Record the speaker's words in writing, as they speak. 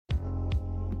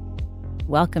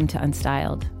Welcome to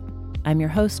Unstyled. I'm your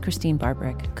host, Christine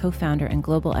Barbrick, co-founder and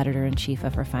global editor-in-chief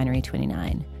of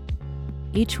Refinery29.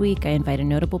 Each week, I invite a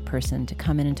notable person to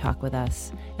come in and talk with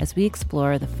us as we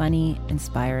explore the funny,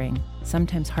 inspiring,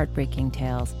 sometimes heartbreaking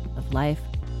tales of life,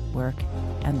 work,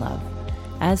 and love,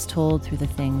 as told through the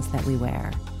things that we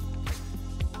wear.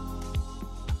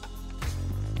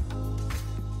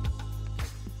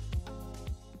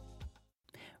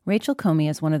 Rachel Comey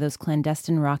is one of those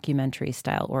clandestine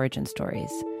rockumentary-style origin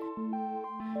stories.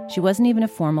 She wasn't even a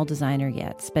formal designer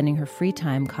yet, spending her free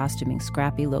time costuming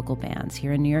scrappy local bands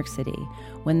here in New York City,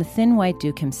 when the thin white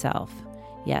duke himself,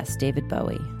 yes, David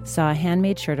Bowie, saw a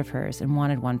handmade shirt of hers and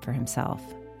wanted one for himself.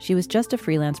 She was just a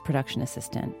freelance production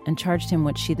assistant and charged him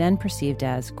what she then perceived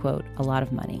as, quote, a lot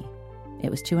of money.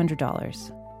 It was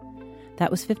 $200. That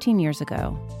was 15 years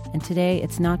ago, and today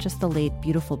it's not just the late,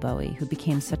 beautiful Bowie who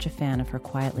became such a fan of her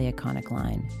quietly iconic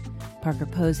line. Parker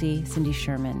Posey, Cindy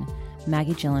Sherman,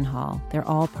 Maggie Gyllenhaal, they're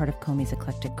all part of Comey's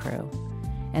eclectic crew.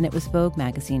 And it was Vogue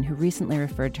magazine who recently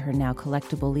referred to her now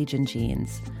collectible Legion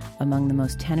jeans among the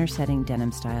most tenor-setting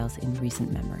denim styles in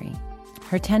recent memory.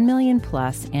 Her 10 million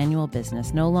plus annual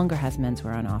business no longer has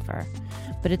menswear on offer,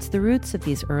 but it's the roots of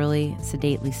these early,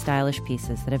 sedately stylish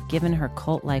pieces that have given her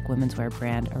cult-like women's wear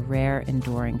brand a rare,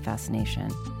 enduring fascination.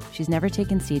 She's never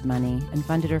taken seed money and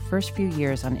funded her first few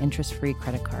years on interest-free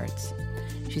credit cards.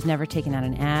 She's never taken out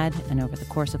an ad, and over the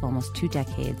course of almost 2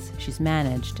 decades, she's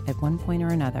managed, at one point or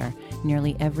another,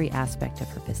 nearly every aspect of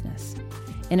her business.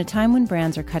 In a time when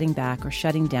brands are cutting back or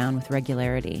shutting down with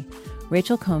regularity,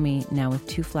 Rachel Comey, now with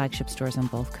 2 flagship stores on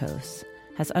both coasts,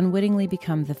 has unwittingly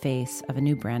become the face of a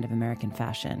new brand of American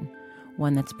fashion,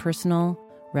 one that's personal,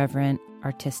 reverent,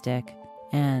 artistic,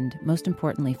 and, most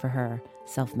importantly for her,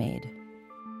 self-made.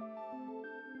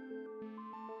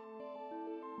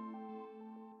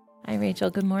 Hi, Rachel.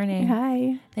 Good morning.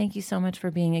 Hi. Thank you so much for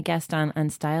being a guest on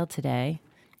Unstyled today.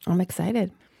 I'm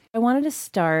excited. I wanted to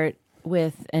start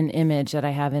with an image that I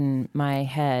have in my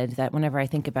head that whenever I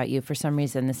think about you, for some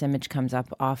reason, this image comes up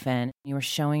often. You were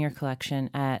showing your collection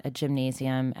at a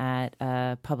gymnasium at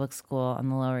a public school on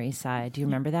the Lower East Side. Do you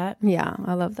remember that? Yeah,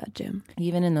 I love that gym.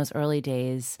 Even in those early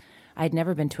days, I'd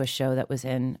never been to a show that was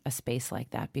in a space like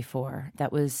that before,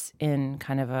 that was in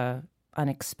kind of a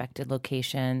unexpected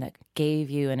location that gave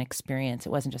you an experience. It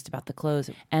wasn't just about the clothes.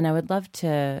 And I would love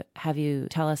to have you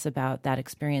tell us about that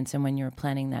experience and when you were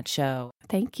planning that show.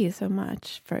 Thank you so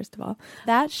much, first of all.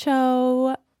 That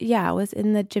show, was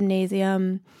in the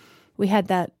gymnasium. We had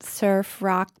that surf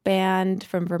rock band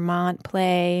from Vermont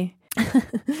play.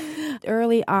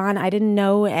 Early on, I didn't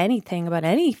know anything about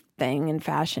anything in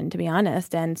fashion, to be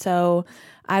honest. And so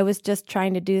I was just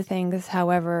trying to do things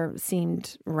however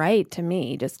seemed right to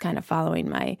me, just kind of following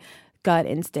my gut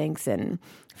instincts and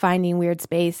finding weird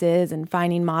spaces and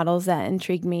finding models that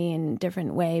intrigue me in a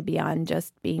different way beyond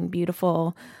just being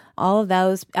beautiful. All of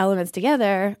those elements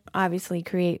together obviously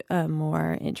create a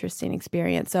more interesting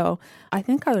experience. So I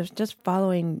think I was just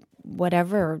following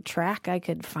whatever track I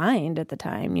could find at the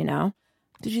time, you know.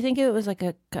 Did you think it was like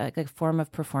a form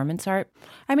of performance art?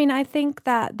 I mean, I think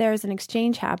that there's an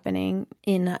exchange happening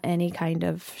in any kind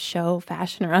of show,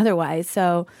 fashion or otherwise.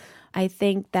 So I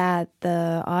think that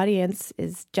the audience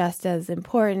is just as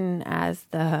important as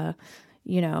the,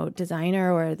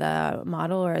 designer or the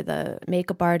model or the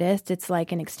makeup artist. It's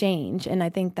like an exchange. And I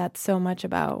think that's so much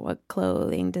about what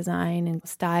clothing, design, and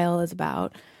style is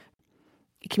about: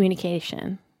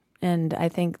 communication. And I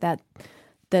think that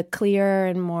the clearer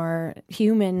and more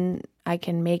human I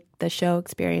can make the show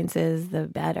experiences, the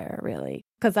better, really.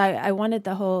 Because I wanted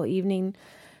the whole evening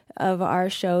of our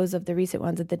shows, of the recent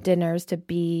ones at the dinners, to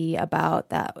be about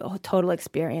that total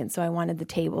experience. So I wanted the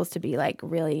tables to be like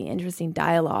really interesting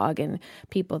dialogue and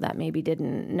people that maybe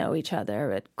didn't know each other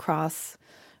but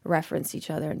cross-reference each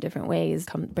other in different ways,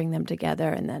 bring them together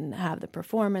and then have the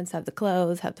performance, have the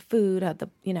clothes, have the food, have the.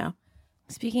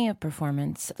 Speaking of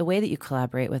performance, the way that you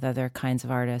collaborate with other kinds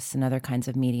of artists and other kinds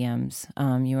of mediums,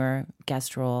 your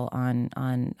guest role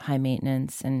on High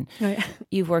Maintenance, and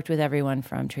you've worked with everyone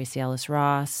from Tracee Ellis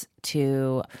Ross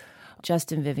to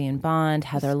Justin Vivian Bond,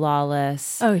 Heather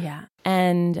Lawless. Oh, yeah.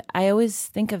 And I always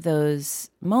think of those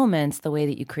moments, the way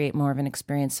that you create more of an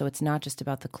experience, so it's not just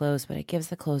about the clothes, but it gives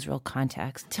the clothes real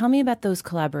context. Tell me about those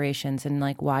collaborations and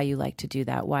like why you like to do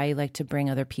that, why you like to bring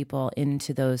other people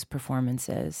into those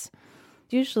performances.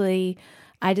 Usually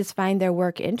I just find their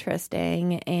work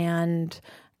interesting, and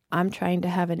I'm trying to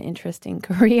have an interesting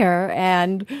career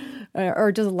and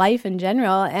or just life in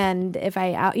general. And if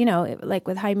I, like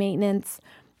with High Maintenance,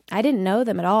 I didn't know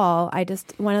them at all.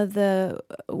 One of the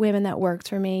women that works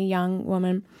for me, young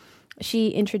woman, she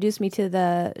introduced me to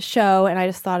the show, and I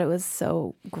just thought it was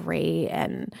so great,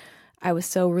 and I was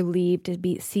so relieved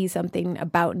to see something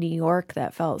about New York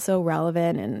that felt so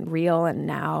relevant and real and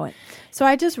now. So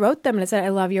I just wrote them and I said, I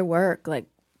love your work. Like,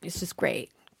 it's just great.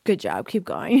 Good job. Keep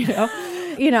going,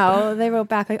 They wrote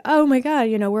back like, oh my God,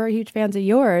 we're huge fans of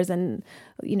yours and,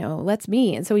 let's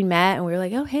meet. And so we met and we were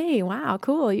like, oh, hey, wow,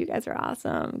 cool. You guys are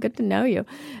awesome. Good to know you.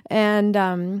 And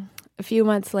a few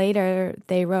months later,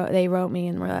 they wrote me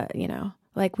and were,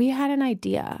 like, we had an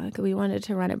idea. We wanted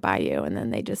to run it by you. And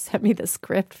then they just sent me the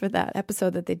script for that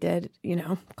episode that they did,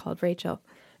 called Rachel.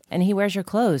 And he wears your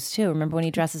clothes, too. Remember when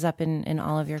he dresses up in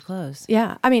all of your clothes?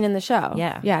 Yeah. I mean, in the show.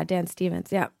 Yeah. Yeah, Dan Stevens.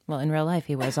 Yeah. Well, in real life,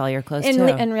 he wears all your clothes, too.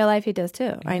 In real life, he does, too.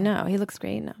 Yeah. I know. He looks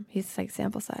great now. He's like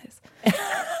sample size.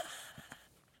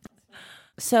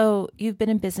 So you've been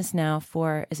in business now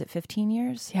for, is it 15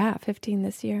 years? Yeah, 15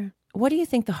 this year. What do you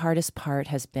think the hardest part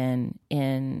has been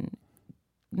in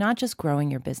not just growing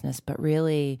your business, but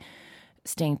really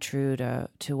staying true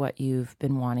to what you've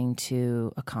been wanting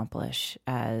to accomplish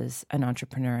as an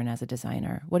entrepreneur and as a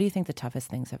designer? What do you think the toughest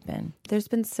things have been? There's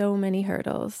been so many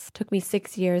hurdles. It took me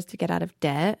 6 years to get out of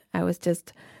debt. I was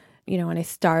just, when I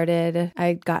started,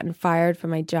 I'd gotten fired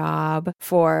from my job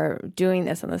for doing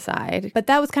this on the side. But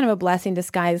that was kind of a blessing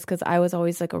disguised because I was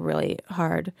always like a really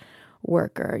hard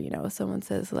worker. Someone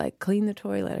says like clean the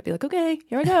toilet, I'd be like, okay,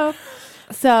 here I go.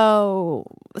 so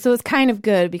it's kind of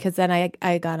good because then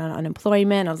I got on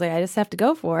unemployment. I was like, I just have to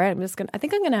go for it. I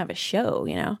think I'm gonna have a show.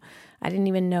 I didn't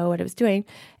even know what I was doing.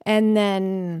 And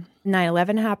then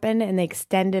 9/11 happened and they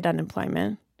extended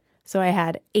unemployment. So I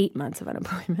had 8 months of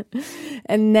unemployment.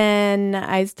 And then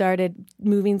I started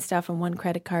moving stuff from one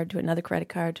credit card to another credit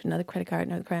card to another credit card,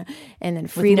 and then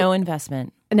with no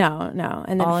investment. No.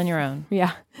 And then all on your own.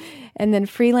 Yeah. And then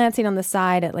freelancing on the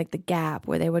side at like the Gap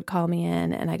where they would call me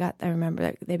in. And I remember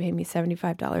that they paid me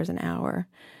 $75 an hour.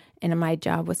 And my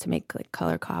job was to make like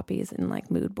color copies and like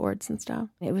mood boards and stuff.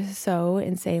 It was so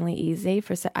insanely easy.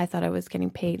 I thought I was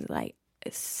getting paid like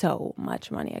so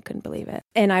much money. I couldn't believe it.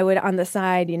 And I would on the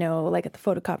side, like at the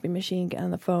photocopy machine, get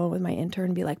on the phone with my intern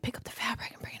and be like, pick up the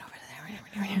fabric and bring it over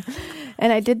there.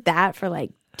 And I did that for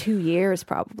like 2 years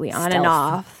probably on and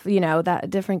off, that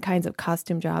different kinds of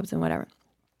costume jobs and whatever.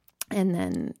 And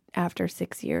then after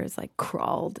 6 years, like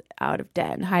crawled out of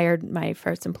debt and hired my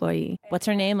first employee. What's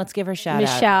her name? Let's give her a shout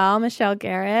out. Michelle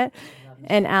Garrett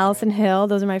and Allison Hill.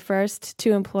 Those are my first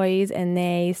 2 employees and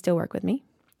they still work with me,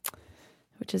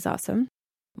 which is awesome.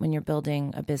 When you're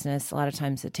building a business, a lot of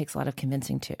times it takes a lot of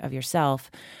convincing of yourself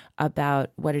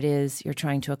about what it is you're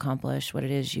trying to accomplish, what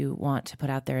it is you want to put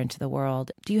out there into the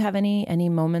world. Do you have any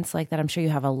moments like that? I'm sure you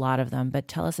have a lot of them, but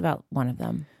tell us about one of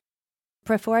them.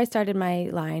 Before I started my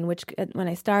line, which when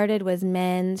I started was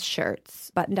men's shirts,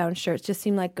 button-down shirts, just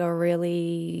seemed like a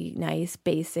really nice,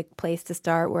 basic place to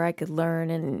start where I could learn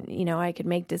and, I could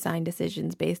make design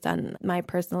decisions based on my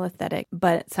personal aesthetic,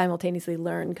 but simultaneously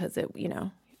learn because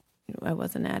I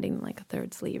wasn't adding like a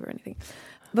third sleeve or anything.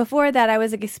 Before that, I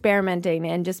was like experimenting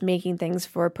and just making things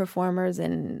for performers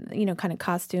and, kind of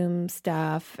costume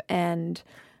stuff. And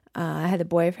I had a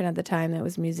boyfriend at the time that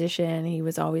was a musician. He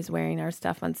was always wearing my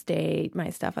stuff on stage.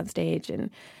 And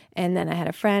then I had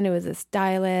a friend who was a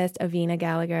stylist, Avina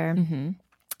Gallagher. Mm-hmm.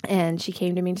 And she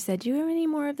came to me and said, do you have any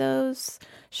more of those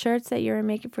shirts that you were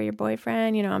making for your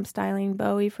boyfriend? I'm styling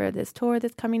Bowie for this tour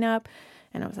that's coming up.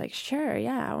 And I was like, sure,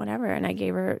 yeah, whatever. And I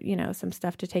gave her, some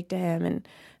stuff to take to him. And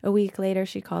a week later,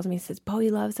 she calls me and says, Bowie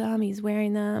loves them. He's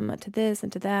wearing them to this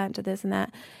and to that and to this and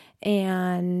that.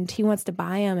 And he wants to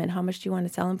buy them. And how much do you want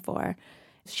to sell them for?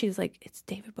 She was like, it's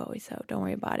David Bowie, so don't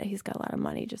worry about it. He's got a lot of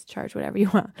money. Just charge whatever you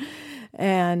want.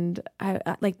 And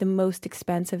I like the most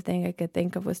expensive thing I could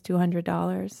think of was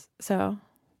 $200. So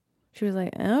she was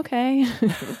like, okay.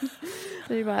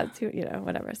 So she bought 2,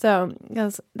 whatever. So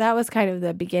that was kind of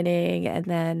the beginning. And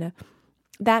then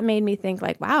that made me think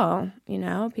like, wow,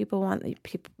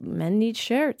 men need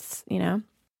shirts,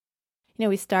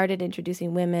 we started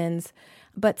introducing women's,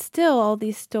 but still all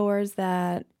these stores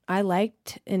that I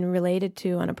liked and related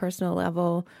to on a personal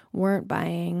level weren't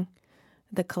buying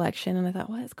the collection. And I thought,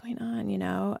 what is going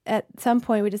on? At some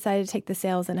point we decided to take the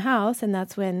sales in-house, and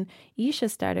that's when Isha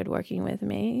started working with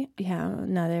me. Yeah,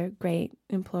 another great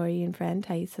employee and friend,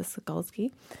 Thaisa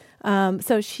Sokolsky.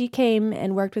 So she came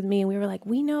and worked with me, and we were like,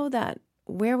 we know that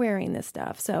we're wearing this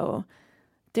stuff, so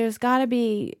there's got to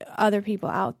be other people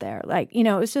out there. Like, it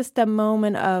was just a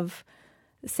moment of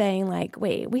saying like,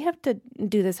 wait, we have to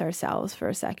do this ourselves for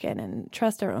a second and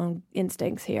trust our own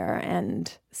instincts here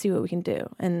and see what we can do.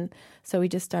 And so we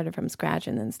just started from scratch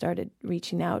and then started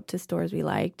reaching out to stores we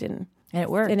liked and it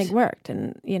worked. And it worked.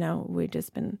 And, we've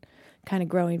just been kind of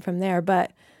growing from there.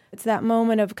 But It's that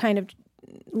moment of kind of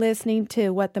listening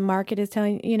to what the market is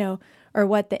telling, or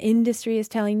what the industry is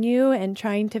telling you and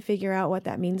trying to figure out what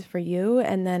that means for you,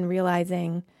 and then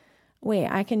realizing, wait,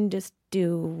 I can just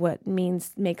do what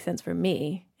makes sense for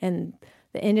me, and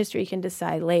the industry can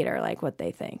decide later, like what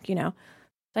they think,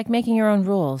 Like making your own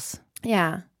rules.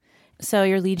 Yeah. So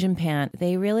your Legion pant,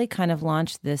 they really kind of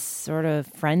launched this sort of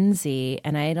frenzy,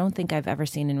 and I don't think I've ever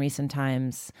seen in recent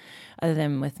times, other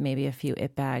than with maybe a few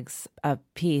it bags, a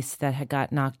piece that had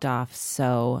got knocked off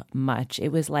so much.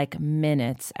 It was like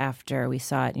minutes after we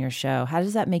saw it in your show. How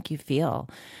does that make you feel?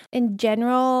 In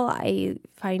general, I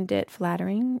find it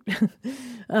flattering.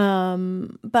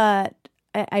 But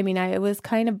I mean, I was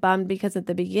kind of bummed because at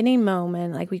the beginning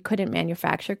moment, like we couldn't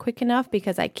manufacture quick enough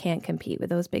because I can't compete with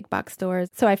those big box stores.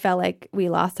 So I felt like we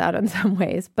lost out on some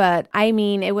ways. But I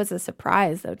mean, it was a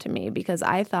surprise though to me because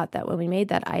I thought that when we made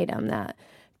that item that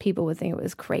people would think it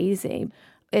was crazy.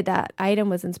 That item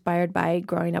was inspired by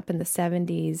growing up in the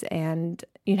 70s and,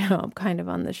 I'm kind of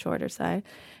on the shorter side.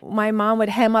 My mom would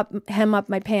hem up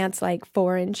my pants like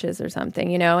 4 inches or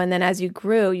something, and then as you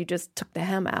grew, you just took the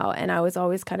hem out. And I was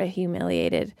always kind of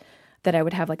humiliated that I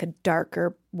would have like a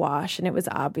darker wash and it was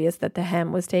obvious that the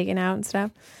hem was taken out and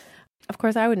stuff. Of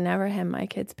course, I would never hem my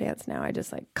kids' pants now. I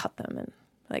just like cut them and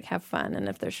like have fun. And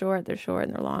if they're short, they're short,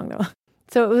 and they're long, they're long.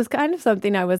 So it was kind of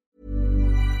something I was.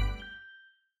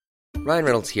 Ryan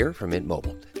Reynolds here from Mint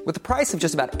Mobile. With the price of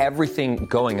just about everything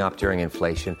going up during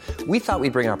inflation, we thought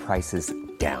we'd bring our prices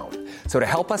down. So to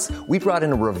help us, we brought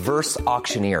in a reverse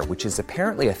auctioneer, which is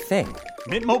apparently a thing.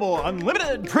 Mint Mobile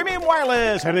Unlimited Premium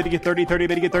Wireless. How to get 30, 30,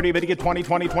 bit to get 30, bit to get 20,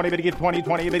 20, 20, bit to get 20,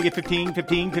 20, bit to get 15,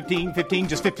 15, 15, 15,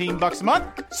 just $15 a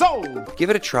month? Sold!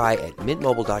 Give it a try at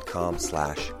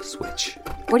mintmobile.com/switch.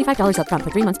 $45 up front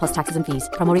for 3 months plus taxes and fees.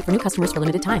 Promo rate for new customers for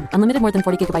limited time. Unlimited more than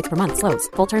 40 gigabytes per month. Slows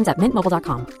full terms at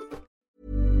mintmobile.com.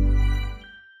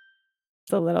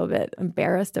 A little bit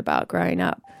embarrassed about growing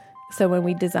up. So when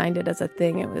we designed it as a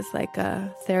thing, it was like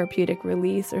a therapeutic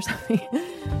release or something.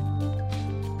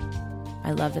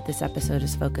 I love that this episode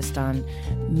is focused on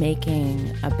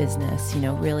making a business,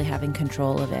 really having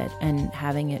control of it and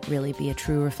having it really be a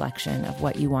true reflection of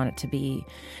what you want it to be.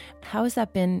 How has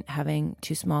that been having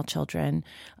 2 small children?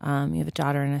 You have a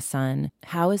daughter and a son.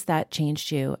 How has that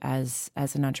changed you as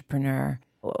an entrepreneur?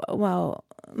 Well,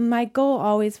 my goal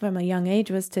always from a young age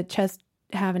was to just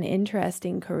have an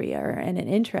interesting career and an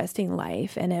interesting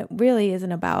life. And it really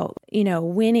isn't about,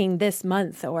 winning this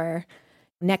month or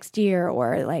next year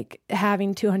or like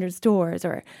having 200 stores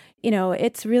or,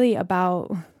 it's really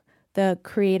about the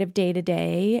creative day to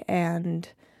day and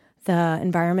the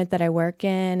environment that I work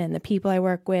in and the people I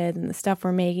work with and the stuff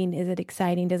we're making. Is it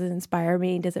exciting? Does it inspire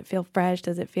me? Does it feel fresh?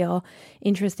 Does it feel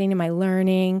interesting? Am I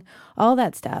learning? All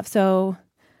that stuff. So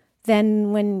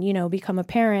then when, become a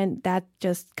parent, that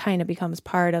just kind of becomes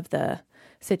part of the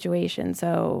situation.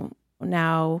 So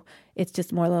now it's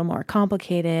just a little more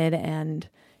complicated and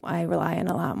I rely on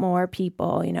a lot more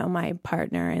people. My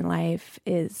partner in life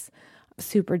is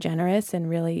super generous and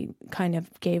really kind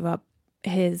of gave up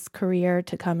his career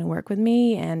to come and work with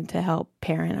me and to help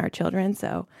parent our children.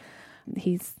 So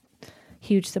he's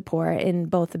huge support in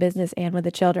both the business and with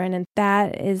the children. And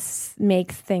that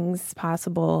makes things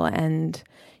possible. And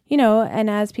and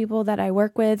as people that I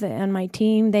work with on my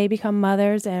team, they become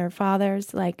mothers and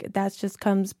fathers, like that's just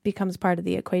becomes part of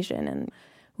the equation. And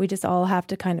we just all have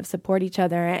to kind of support each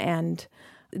other. And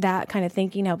that kind of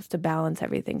thinking helps to balance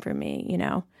everything for me,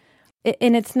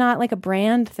 And it's not like a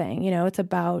brand thing, it's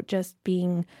about just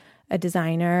being a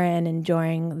designer and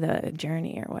enjoying the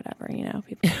journey or whatever,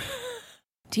 people.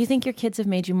 Do you think your kids have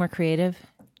made you more creative?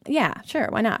 Yeah, sure.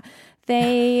 Why not?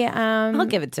 They, I'll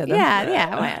give it to them.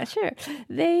 Yeah, sure.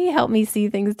 They help me see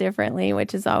things differently,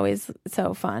 which is always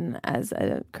so fun as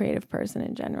a creative person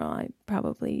in general.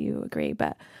 You agree,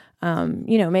 but,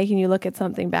 making you look at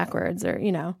something backwards or,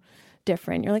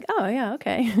 different. You're like, oh yeah,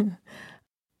 okay.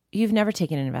 You've never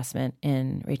taken an investment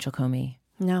in Rachel Comey.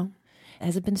 No.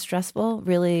 Has it been stressful,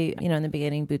 really, in the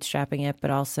beginning, bootstrapping it,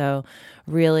 but also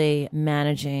really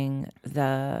managing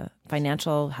the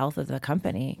financial health of the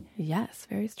company? Yes,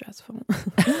 very stressful.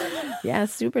 Yeah,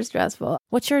 super stressful.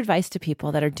 What's your advice to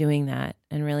people that are doing that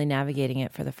and really navigating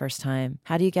it for the first time?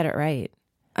 How do you get it right?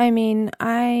 I mean,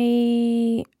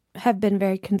 I have been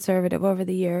very conservative over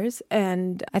the years,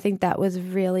 and I think that was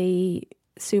really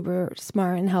super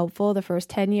smart and helpful the first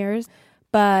 10 years.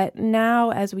 But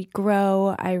now as we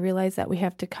grow, I realize that we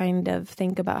have to kind of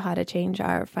think about how to change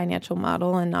our financial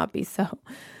model and not be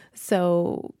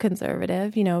so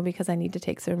conservative, because I need to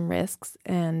take some risks.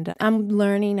 And I'm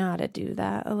learning how to do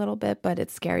that a little bit, but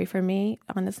it's scary for me,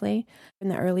 honestly. In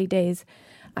the early days,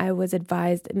 I was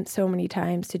advised so many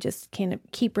times to just kind of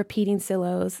keep repeating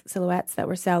silhouettes that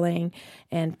were selling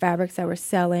and fabrics that were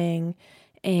selling.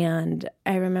 And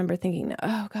I remember thinking,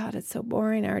 oh God, it's so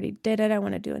boring. I already did it. I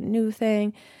want to do a new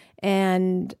thing.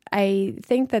 And I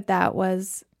think that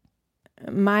was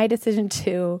my decision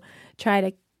to try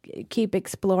to keep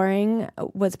exploring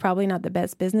was probably not the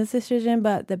best business decision,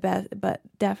 but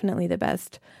definitely the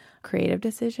best creative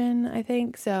decision, I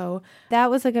think. So that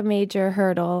was like a major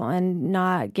hurdle, and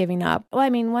not giving up. Well,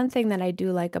 I mean, one thing that I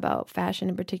do like about fashion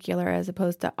in particular, as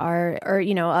opposed to art or,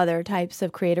 other types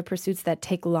of creative pursuits that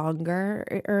take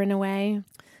longer, or in a way,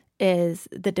 is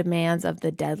the demands of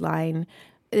the deadline.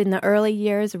 In the early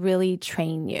years really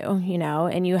train you,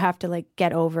 and you have to like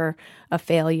get over a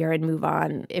failure and move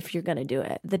on if you're going to do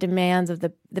it. The demands of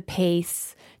the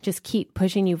pace just keep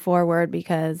pushing you forward,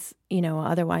 because,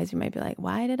 otherwise you might be like,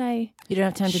 why did I You don't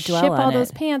have time to dwell ship on all it.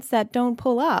 those pants that don't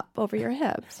pull up over your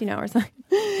hips, or something.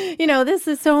 This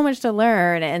is so much to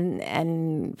learn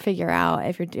and figure out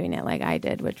if you're doing it like I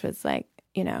did, which was like,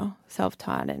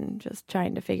 self-taught and just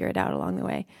trying to figure it out along the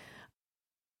way.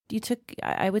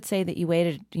 I would say that you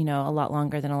waited, a lot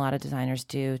longer than a lot of designers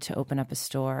do to open up a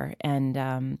store.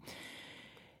 And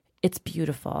it's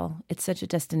beautiful. It's such a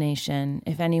destination.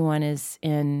 If anyone is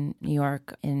in New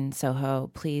York, in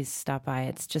Soho, please stop by.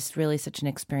 It's just really such an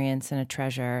experience and a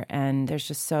treasure. And there's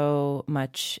just so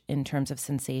much in terms of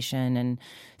sensation and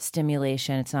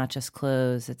stimulation. It's not just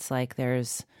clothes. It's like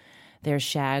there's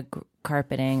shag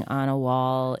carpeting on a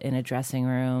wall in a dressing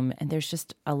room, and there's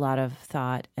just a lot of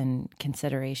thought and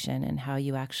consideration in how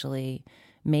you actually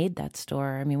made that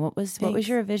store. I mean, what was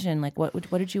your vision? Like, what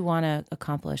did you want to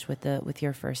accomplish with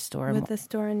your first store? With the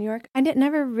store in New York, I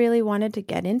never really wanted to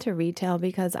get into retail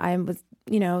because I was,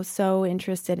 so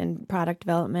interested in product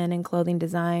development and clothing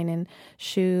design and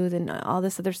shoes and all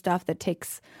this other stuff that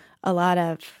takes a lot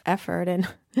of effort and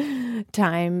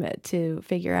time to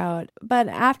figure out. But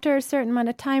after a certain amount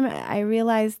of time, I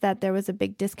realized that there was a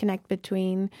big disconnect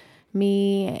between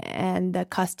me and the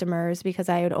customers, because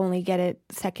I would only get it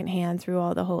secondhand through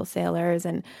all the wholesalers,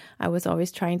 and I was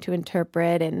always trying to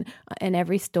interpret, and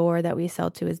every store that we sell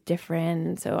to is different.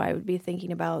 And so I would be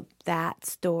thinking about that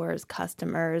store's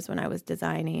customers when I was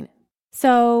designing.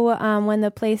 So when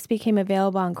the place became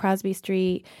available on Crosby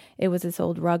Street, it was this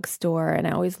old rug store, and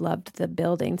I always loved the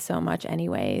building so much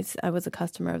anyways. I was a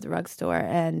customer of the rug store,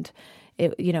 and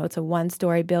it's a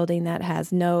one-story building that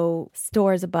has no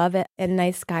stores above it and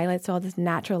nice skylights, so all this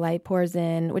natural light pours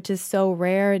in, which is so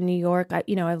rare in New York.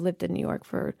 I've lived in New York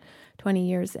for 20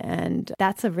 years, and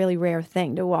that's a really rare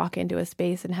thing, to walk into a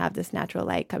space and have this natural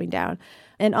light coming down.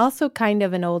 And also kind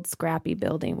of an old scrappy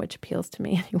building, which appeals to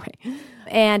me anyway,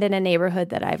 and in a neighborhood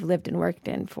that I've lived and worked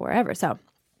in forever. So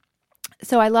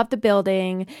I love the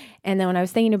building. And then when I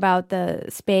was thinking about the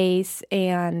space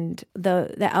and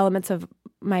the elements of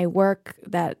my work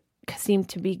that seemed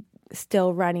to be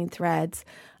still running threads,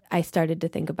 I started to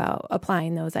think about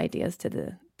applying those ideas to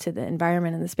the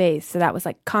environment and the space. So that was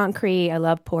like concrete. I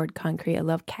love poured concrete. I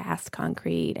love cast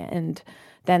concrete. And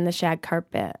then the shag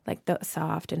carpet, like the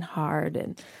soft and hard,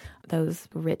 and those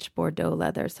rich Bordeaux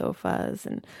leather sofas.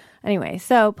 And anyway,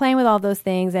 so playing with all those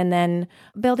things, and then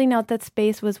building out that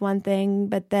space was one thing,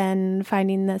 but then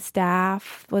finding the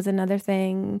staff was another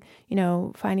thing,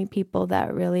 finding people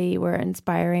that really were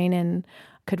inspiring and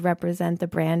could represent the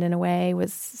brand in a way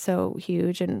was so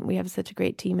huge. And we have such a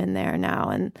great team in there now.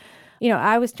 And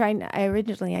I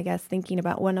originally, I guess, thinking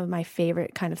about one of my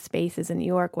favorite kind of spaces in New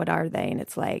York. What are they? And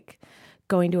it's like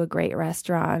going to a great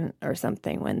restaurant or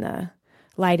something when the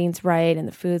lighting's right and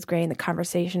the food's great and the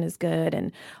conversation is good.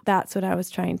 And that's what I was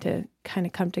trying to kind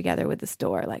of come together with the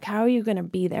store. Like, how are you going to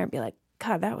be there and be like,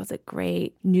 God, that was a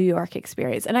great New York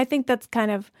experience? And I think that's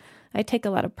I take a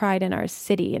lot of pride in our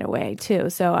city in a way too.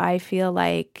 So I feel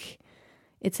like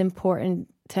it's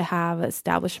important to have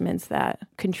establishments that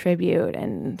contribute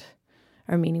and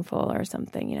are meaningful or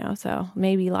something, so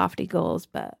maybe lofty goals.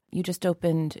 But you just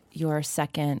opened your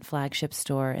second flagship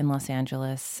store in Los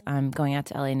Angeles. I'm going out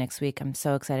to LA next week. I'm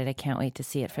so excited. I can't wait to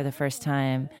see it for the first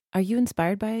time. Are you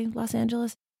inspired by Los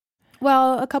Angeles?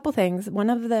 Well, a couple things. One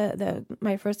of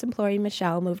my first employee,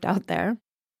 Michelle, moved out there,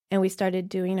 and we started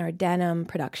doing our denim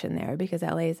production there because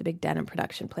LA is a big denim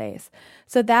production place.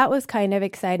 So that was kind of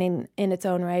exciting in its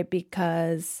own right,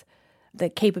 because the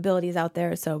capabilities out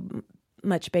there are so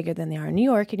much bigger than they are in New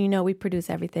York. And, we produce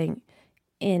everything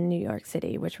in New York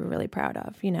City, which we're really proud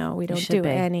of. We don't do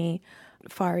any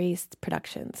Far East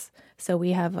productions. So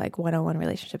we have like one-on-one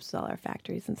relationships with all our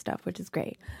factories and stuff, which is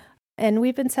great. And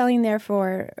we've been selling there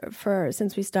for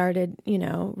since we started,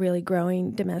 really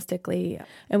growing domestically.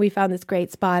 And we found this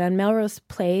great spot on Melrose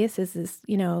Place. Is this,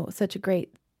 such a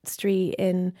great street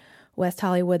in West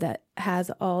Hollywood that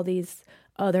has all these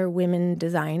other women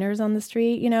designers on the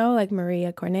street, like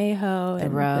Maria Cornejo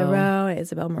and The Row,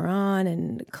 Isabel Marant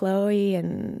and Chloe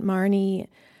and Marnie,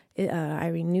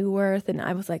 Irene Newworth. And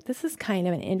I was like, this is kind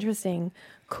of an interesting,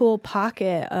 cool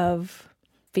pocket of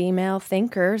female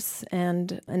thinkers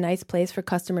and a nice place for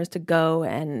customers to go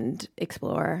and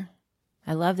explore.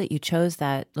 I love that you chose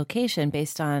that location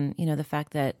based on, the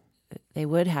fact that they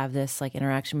would have this like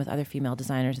interaction with other female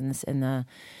designers in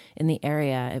the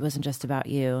area. It wasn't just about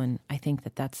you. And I think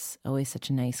that that's always such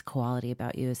a nice quality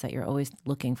about you, is that you're always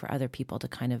looking for other people to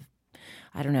kind of,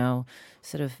 I don't know,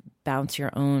 sort of bounce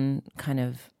your own kind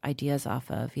of ideas off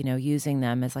of, using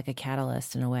them as like a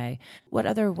catalyst in a way. What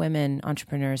other women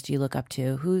entrepreneurs do you look up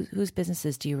to? Whose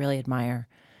businesses do you really admire?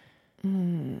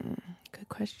 Good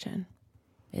question.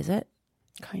 Is it?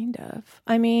 Kind of.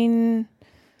 I mean,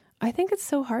 I think it's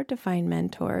so hard to find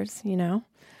mentors, It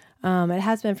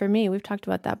has been for me. We've talked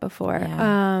about that before.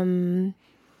 Yeah.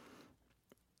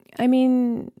 I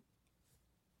mean,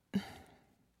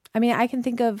 I can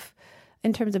think of,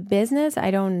 in terms of business,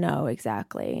 I don't know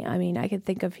exactly. I mean, I could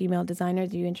think of female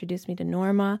designers. You introduced me to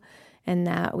Norma, and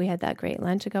that we had that great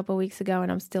lunch a couple of weeks ago,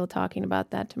 and I'm still talking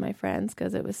about that to my friends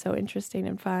because it was so interesting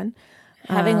and fun.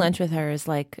 Having lunch with her is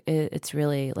like, it's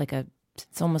really like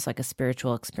it's almost like a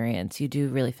spiritual experience. You do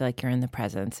really feel like you're in the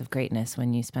presence of greatness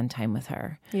when you spend time with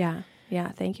her. Yeah.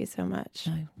 Yeah. Thank you so much.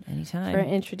 Anytime. For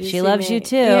introducing me. She loves you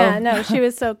too. Yeah. No, she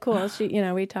was so cool. She,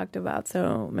 we talked about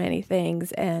so many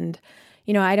things, and,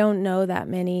 I don't know that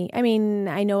many. I mean,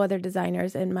 I know other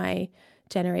designers in my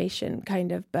generation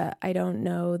kind of, but I don't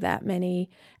know that many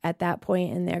at that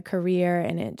point in their career.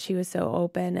 And she was so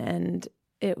open, and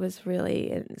it was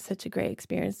really such a great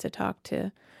experience to talk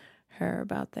to her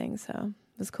about things. So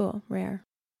it was cool, rare.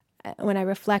 When I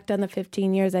reflect on the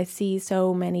 15 years, I see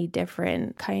so many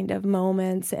different kind of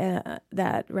moments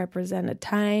that represent a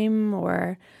time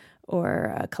or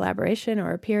a collaboration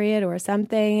or a period or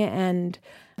something, and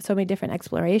so many different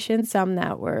explorations, some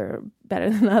that were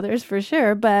better than others for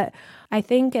sure. But I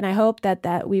think and I hope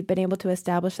that we've been able to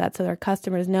establish that so our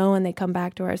customers know when they come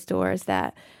back to our stores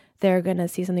that they're going to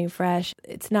see something fresh.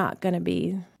 It's not going to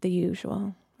be the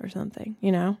usual or something,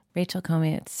 Rachel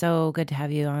Comey, it's so good to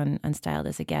have you on Unstyled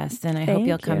as a guest, and I hope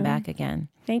you'll come back again.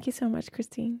 Thank you so much,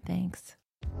 Christine. Thanks.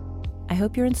 I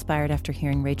hope you're inspired after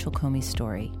hearing Rachel Comey's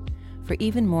story. For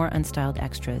even more Unstyled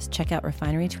extras, check out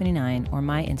Refinery29 or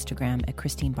my Instagram at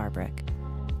Christine Barbrick.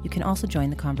 You can also join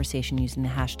the conversation using the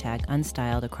hashtag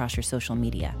Unstyled across your social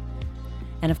media.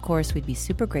 And of course, we'd be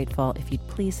super grateful if you'd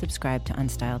please subscribe to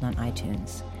Unstyled on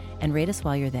iTunes and rate us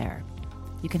while you're there.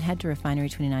 You can head to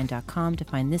Refinery29.com to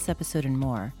find this episode and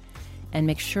more. And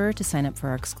make sure to sign up for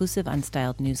our exclusive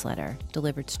Unstyled newsletter,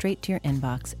 delivered straight to your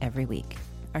inbox every week.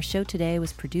 Our show today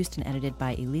was produced and edited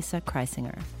by Elisa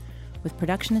Kreisinger, with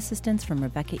production assistance from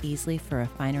Rebecca Easley for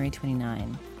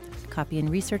Refinery29. Copy and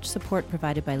research support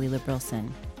provided by Leela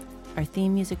Brilson. Our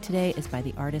theme music today is by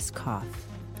the artist Koth.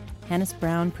 Hannes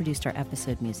Brown produced our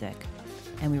episode music.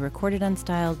 And we recorded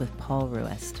Unstyled with Paul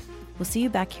Ruist. We'll see you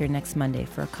back here next Monday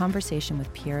for a conversation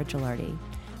with Piera Gilardi,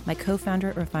 my co-founder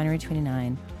at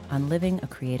Refinery29, on living a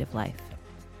creative life.